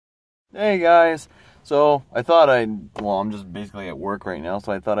Hey guys, so I thought I'm just basically at work right now,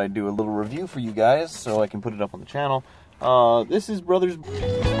 so I thought I'd do a little review for you guys so I can put it up on the channel. This is Brothers...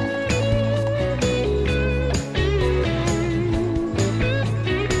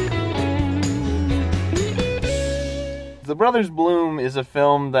 The Brothers Bloom is a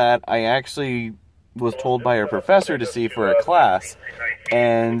film that I actually was told by a professor to see for a class,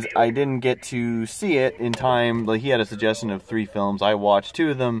 and I didn't get to see it in time. Like, he had a suggestion of 3 films. I watched 2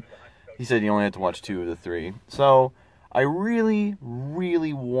 of them. He said you only had to watch 2 of the 3. So I really,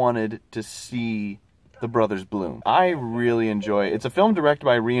 really wanted to see The Brothers Bloom. I really enjoy it. It's a film directed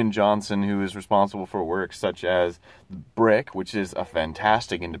by RIan Johnson, who is responsible for works such as Brick, which is a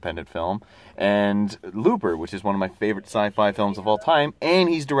fantastic independent film, and Looper, which is one of my favorite sci-fi films of all time, and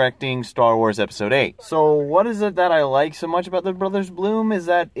he's directing Star Wars Episode 8. So what is it that I like so much about The Brothers Bloom is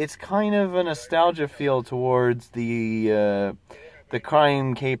that it's kind of a nostalgia feel towards the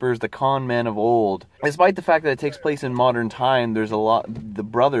crime capers, the con men of old. Despite the fact that it takes place in modern time, there's a lot, the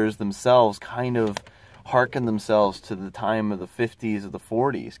brothers themselves kind of harken themselves to the time of the 50s or the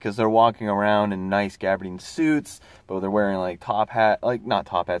 40s, because they're walking around in nice gabardine suits, but they're wearing like not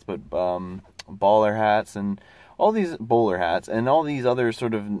top hats, but baller hats and all these bowler hats and all these other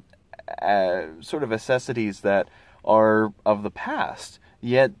sort of necessities that are of the past,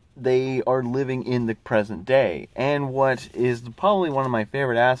 yet they are living in the present day. And what is probably one of my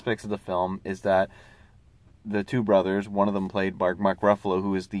favorite aspects of the film is that the 2 brothers, one of them played by Mark Ruffalo,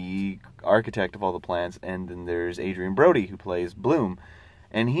 who is the architect of all the plans, and then there's Adrian Brody, who plays Bloom.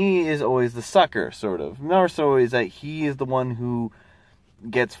 And he is always the sucker, sort of. More so is that he is the one who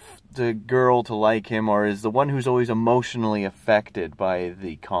gets the girl to like him, or is the one who's always emotionally affected by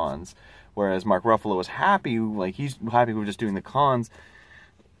the cons. Whereas Mark Ruffalo is happy, like he's happy with just doing the cons.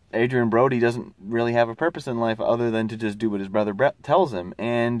 Adrian Brody doesn't really have a purpose in life other than to just do what his brother tells him.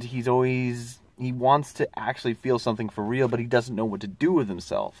 And he wants to actually feel something for real, but he doesn't know what to do with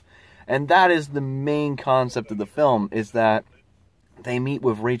himself. And that is the main concept of the film, is that they meet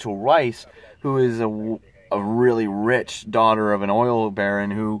with Rachel Weisz, who is a really rich daughter of an oil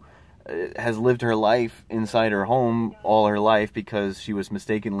baron who has lived her life inside her home all her life because she was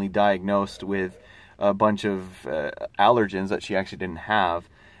mistakenly diagnosed with a bunch of allergens that she actually didn't have.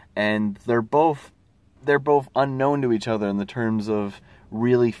 And they're both unknown to each other in the terms of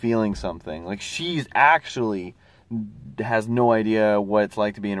really feeling something. Like, she's actually has no idea what it's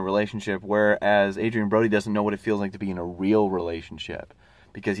like to be in a relationship, whereas Adrian Brody doesn't know what it feels like to be in a real relationship,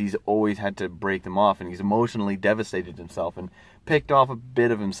 because he's always had to break them off, and he's emotionally devastated himself and picked off a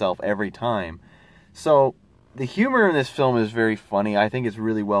bit of himself every time. So the humor in this film is very funny. I think it's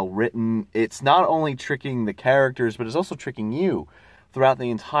really well written. It's not only tricking the characters, but it's also tricking you throughout the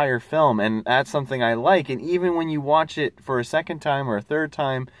entire film, and that's something I like. And even when you watch it for a second time or a third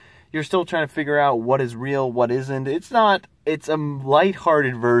time, you're still trying to figure out what is real, what isn't. It's a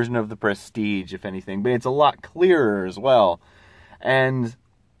lighthearted version of The Prestige, if anything, but it's a lot clearer as well. And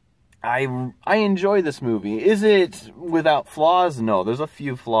I enjoy this movie. Is it without flaws? No, there's a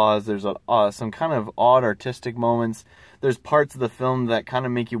few flaws. There's some kind of odd artistic moments. There's parts of the film that kind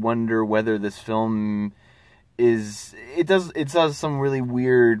of make you wonder whether this film it does some really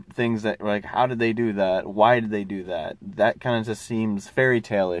weird things that, like, how did they do that? Why did they do that? That kind of just seems fairy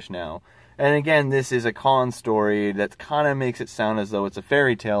tale-ish now. And again, this is a con story that kind of makes it sound as though it's a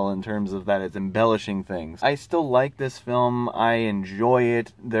fairy tale in terms of that it's embellishing things. I still like this film. I enjoy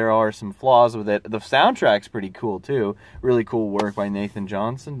it. There are some flaws with it. The soundtrack's pretty cool too. Really cool work by Nathan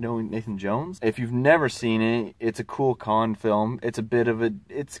Jones. If you've never seen it, it's a cool con film.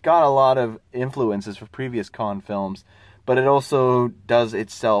 It's got a lot of influences from previous con films, but it also does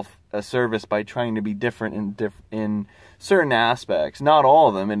itself a service by trying to be different in certain aspects. Not all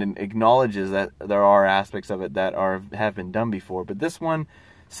of them, and it acknowledges that there are aspects of it that have been done before, but this one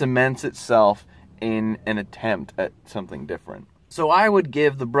cements itself in an attempt at something different. So I would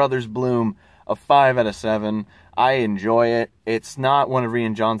give The Brothers Bloom a 5 out of 7. I enjoy it. It's not one of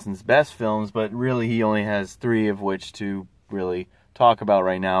RIan Johnson's best films, but really he only has 3 of which to really talk about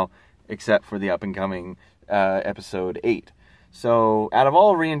right now, except for the up-and-coming episode 8. So, out of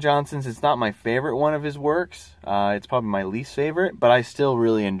all RIan Johnson's, it's not my favorite one of his works. It's probably my least favorite, but I still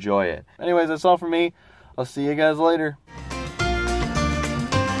really enjoy it. Anyways, that's all for me. I'll see you guys later.